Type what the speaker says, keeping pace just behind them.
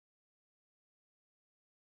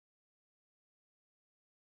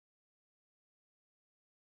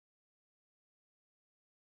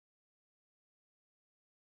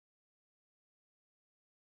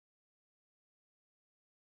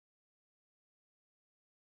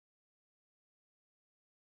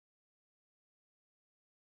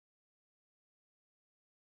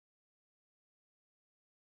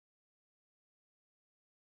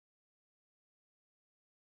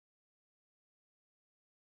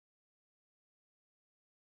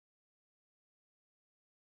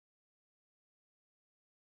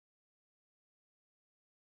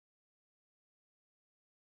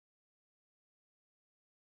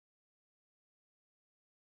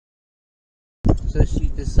So she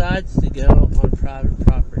decides to go on private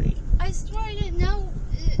property. I started it. No,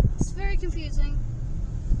 it's very confusing.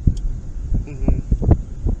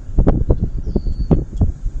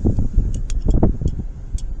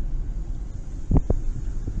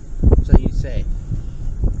 So you say.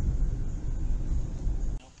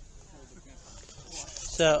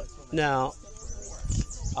 So now,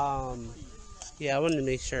 yeah, I wanted to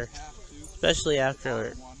make sure, especially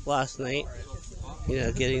after last night, you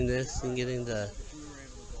know, getting this and getting the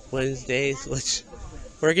Wednesdays, which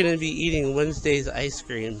we're going to be eating Wednesday's ice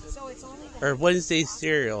cream, or Wednesday's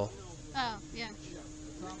cereal. Oh, yeah.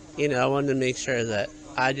 You know, I wanted to make sure that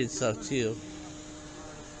I did stuff too.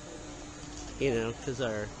 You know, because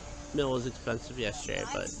our meal was expensive yesterday,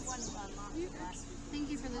 but... Thank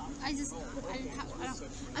you for the... I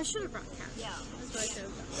should have brought cash. Yeah. That's what I should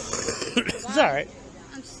have done. It's alright.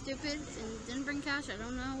 I'm stupid and didn't bring cash. I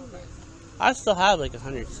don't know, but... I still have like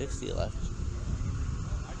 160 left.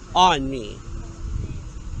 On me.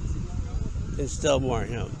 And still more at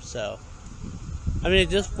home, so... I mean, at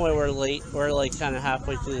this point, we're late. We're like kind of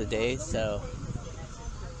halfway through the day, so...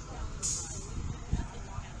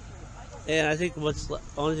 And I think what's the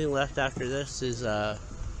only thing left after this is,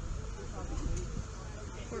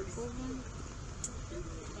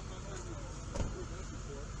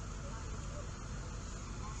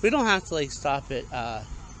 we don't have to, like, stop at,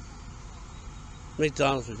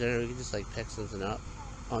 McDonald's for dinner. We can just, like, pick something up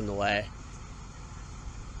on the way.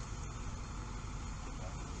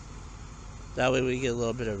 That way we get a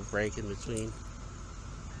little bit of a break in between.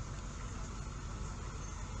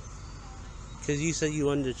 Because you said you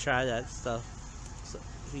wanted to try that stuff. So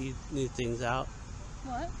you new things out.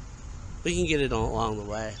 What? We can get it all along the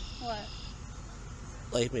way. What?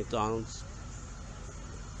 Like McDonald's.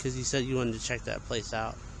 Because you said you wanted to check that place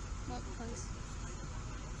out. What place?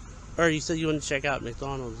 Or you said you wanted to check out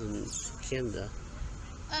McDonald's in Canada.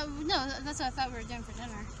 No, that's what I thought we were doing for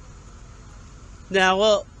dinner. Now,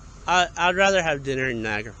 well, I'd rather have dinner in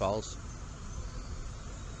Niagara Falls.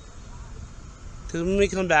 Because when we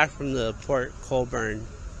come back from the Port Colborne,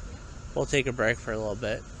 we'll take a break for a little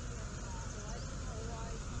bit.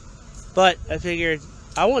 But I figured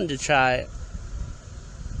I wanted to try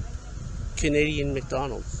Canadian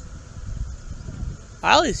McDonald's.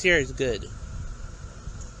 I always hear it's good.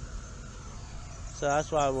 So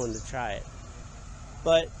that's why I wanted to try it.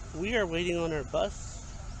 But we are waiting on our bus.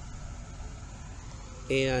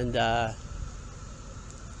 And, oh,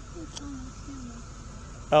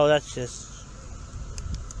 that's just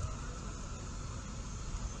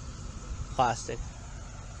plastic.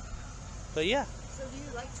 But yeah. So do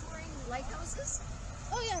you like touring lighthouses?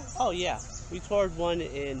 Oh, yes. Oh yeah. We toured one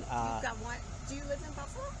in You've got one. Do you live in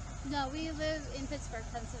Buffalo? No, we live in Pittsburgh,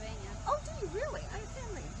 Pennsylvania. Oh, do you really? I have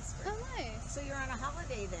family in Pittsburgh. Oh, nice. So you're on a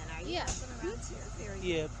holiday then, are you? Yeah. Hopping around here. Very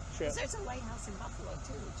Yeah, good. trip. 'Cause there's a lighthouse in Buffalo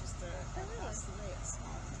too, just across the way. It's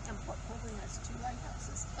small. And Port Colborne has 2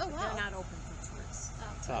 lighthouses. Oh, But wow. they're not open for tourists.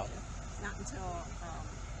 Oh. Not until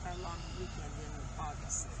our long weekend in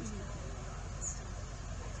August.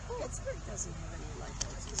 Pittsburgh doesn't have any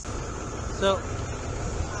lighthouses. So,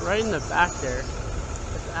 right in the back there,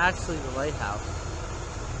 it's actually the lighthouse.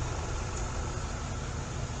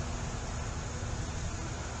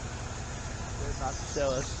 They're about to show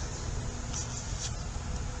us.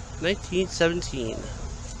 1917.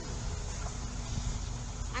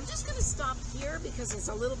 I'm just going to stop here because it's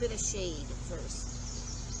a little bit of shade first.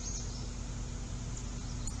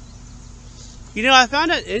 You know, I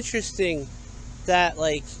found it interesting that,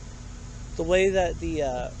 like, the way that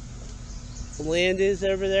the land is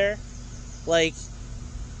over there, like,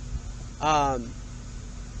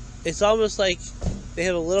 it's almost like they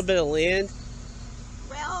have a little bit of land.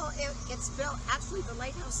 Well, it's built, actually the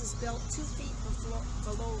lighthouse is built 2 feet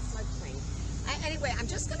below floodplain. Anyway, I'm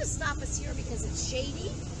just going to stop us here because it's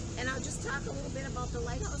shady, and I'll just talk a little bit about the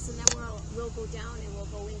lighthouse, and then we'll go down and we'll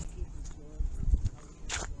go in.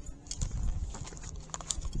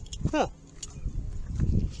 Huh.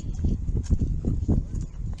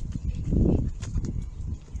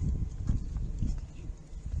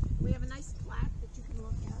 We have a nice plaque that you can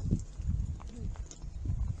look at.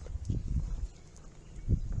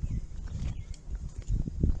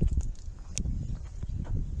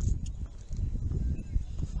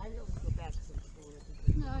 I really go back to the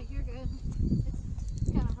No, you're good.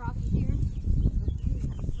 It's kind of rocky here.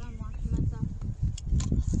 So I'm watching myself.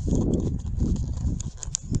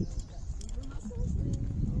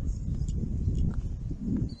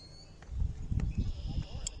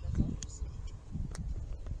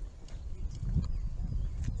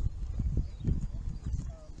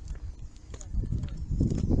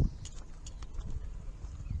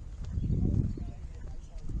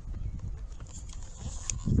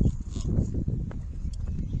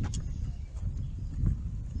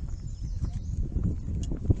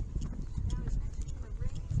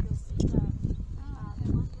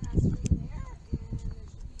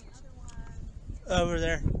 Over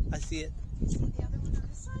there. I see it. See the other one on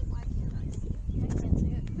this side? Why can't I see it? I can't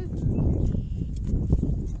see it.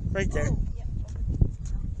 Right there. Oh, yeah.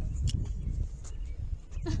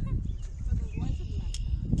 For the life of me, I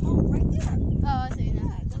can't. Oh, right there. Oh, I see Yeah,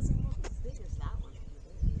 now. it doesn't look as big as that one.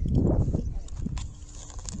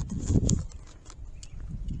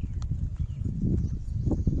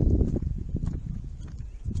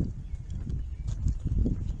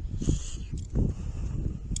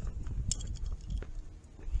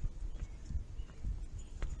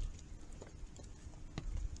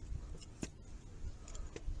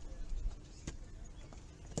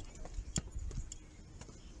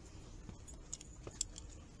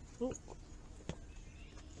 Oh.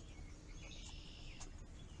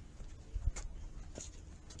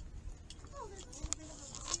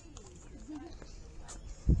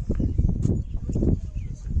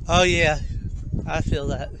 Oh yeah, I feel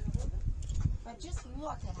that. But just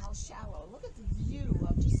look at how shallow. Look at the view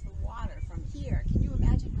of just the water from here. Can you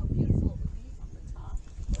imagine how beautiful it would be from the top?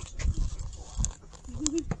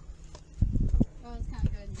 Oh, it's kind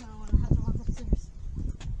of good. I don't want to have to walk upstairs.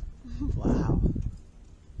 Wow.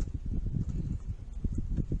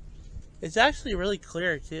 It's actually really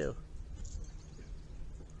clear too.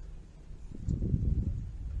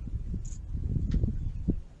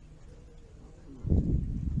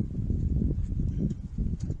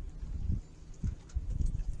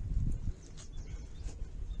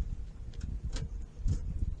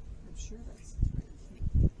 I'm sure that's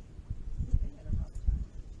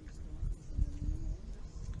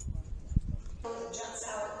it juts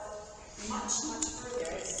out much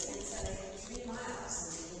further. It's at 3 miles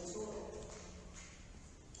in total.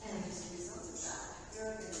 And as a result of that, there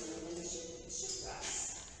are going to be many shipwrecks.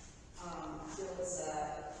 There was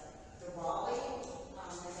the Raleigh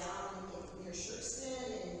went down near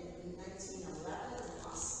Sherkston in 1911 and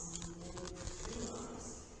lost many lives.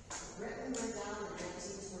 Britain went down in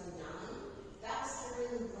 1929. That was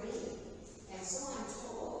during the rain. And so I'm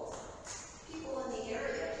told people in the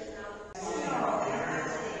area came out.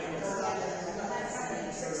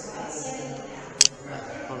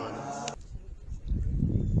 Hold on.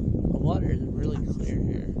 The water is really clear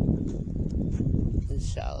here. It's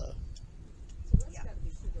shallow. So that's got to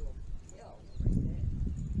be Sugarloaf Hill right there.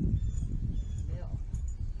 Hill.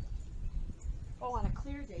 Oh, on a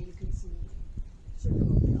clear day you can see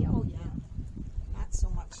Sugarloaf Hill. Oh, yeah. Not so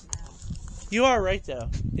much now. You are right though.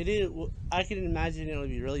 It is. I can imagine it would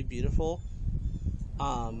be really beautiful.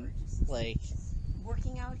 Like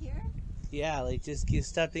Working out here, yeah, like just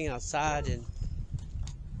stepping outside and.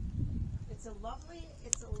 it's a lovely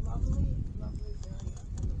area,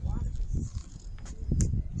 and the water is.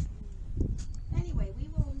 Anyway, we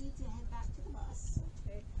will need to head back to the bus.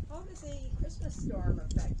 Okay. How does a Christmas storm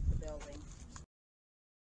affect the building?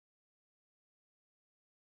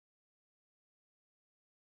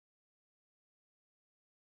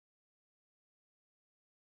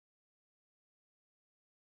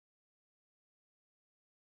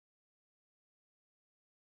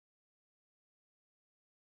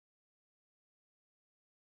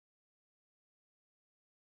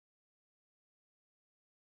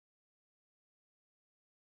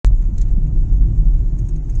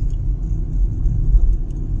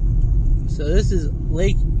 So this is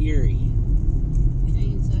Lake Erie.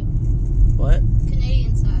 Canadian side. What?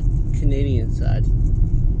 Canadian side. Canadian side.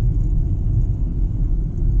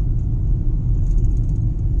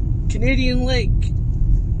 Canadian Lake.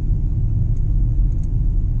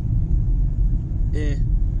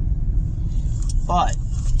 But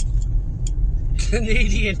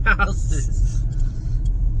Canadian houses.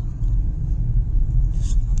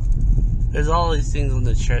 There's all these things on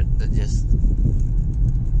the chart that just.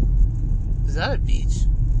 Is that a beach?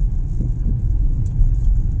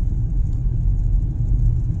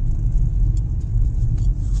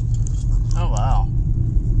 Oh wow.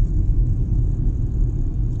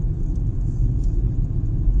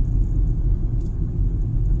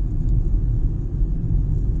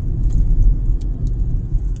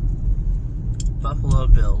 Buffalo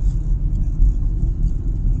Bills.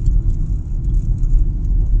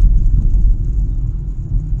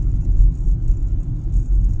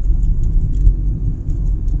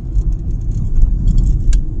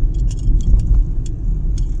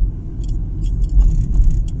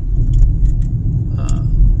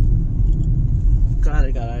 God,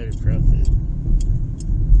 I got ibuprofen.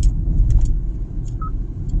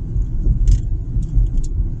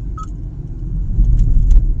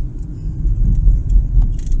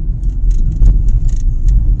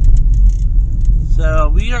 So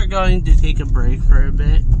we are going to take a break for a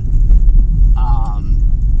bit.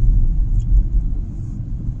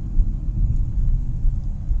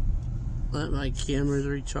 let my cameras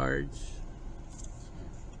recharge.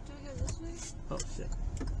 Do I go this way? Oh shit.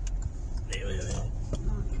 Wait.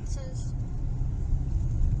 It says.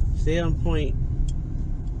 Stay on point.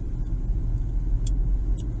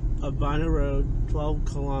 Albino Road, 12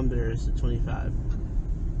 kilometers to 25.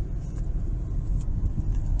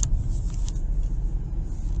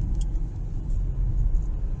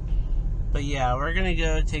 But yeah, we're gonna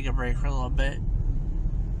go take a break for a little bit.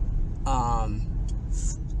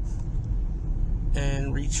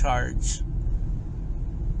 And recharge.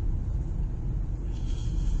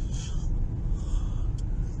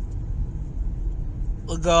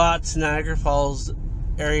 We'll go out to Niagara Falls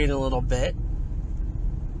area in a little bit.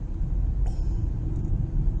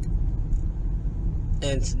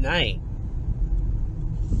 And tonight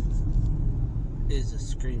is the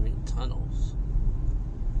Screaming Tunnels.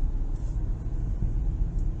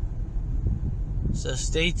 So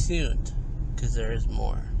stay tuned, because there is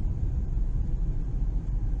more.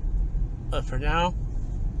 But for now,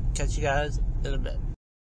 catch you guys in a bit.